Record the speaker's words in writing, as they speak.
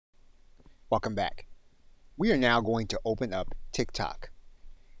Welcome back. We are now going to open up TikTok.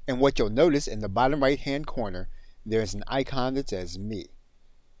 And what you'll notice in the bottom right hand corner, there's an icon that says Me.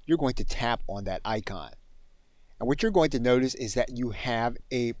 You're going to tap on that icon. And what you're going to notice is that you have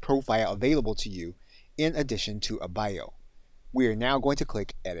a profile available to you in addition to a bio. We are now going to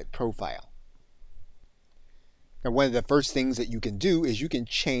click Edit Profile. Now one of the first things that you can do is you can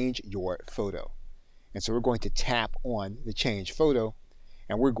change your photo. And so we're going to tap on the Change Photo,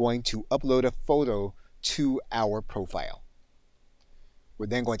 and we're going to upload a photo to our profile. We're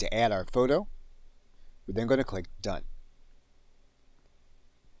then going to add our photo. We're then going to click Done.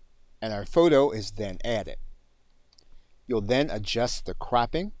 And our photo is then added. You'll then adjust the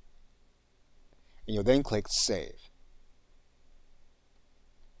cropping, and you'll then click Save.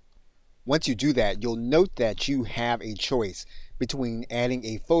 Once you do that, you'll note that you have a choice between adding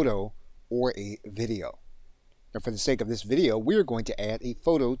a photo or a video. Now for the sake of this video, we're going to add a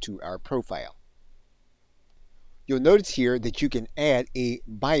photo to our profile. You'll notice here that you can add a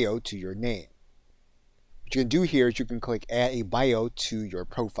bio to your name. What you can do here is you can click Add a Bio to your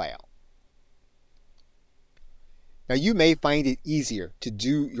profile. Now you may find it easier to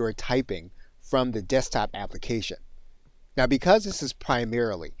do your typing from the desktop application. Now because this is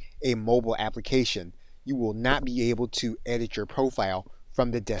primarily a mobile application, you will not be able to edit your profile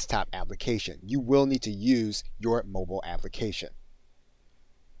from the desktop application. You will need to use your mobile application.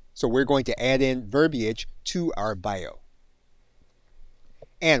 So we're going to add in verbiage to our bio.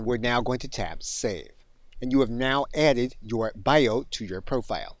 And we're now going to tap Save. And you have now added your bio to your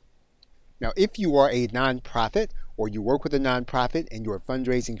profile. Now if you are a nonprofit or you work with a nonprofit and you are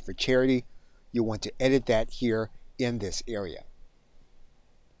fundraising for charity, you want to edit that here in this area.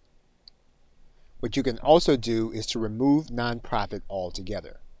 What you can also do is to remove nonprofit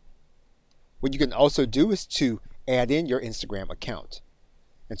altogether. What you can also do is to add in your Instagram account.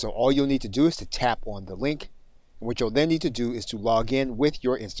 And so all you'll need to do is to tap on the link. And what you'll then need to do is to log in with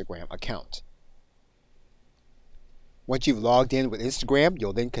your Instagram account. Once you've logged in with Instagram,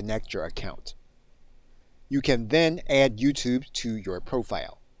 you'll then connect your account. You can then add YouTube to your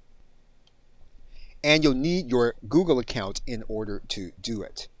profile. And you'll need your Google account in order to do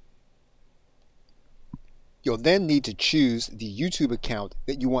it. You'll then need to choose the YouTube account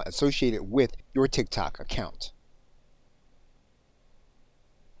that you want associated with your TikTok account.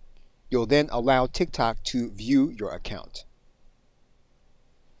 You'll then allow TikTok to view your account.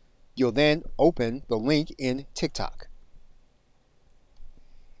 You'll then open the link in TikTok.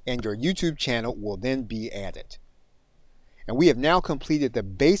 And your YouTube channel will then be added. And we have now completed the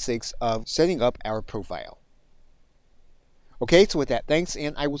basics of setting up our profile. Okay, so with that, thanks,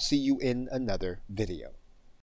 and I will see you in another video.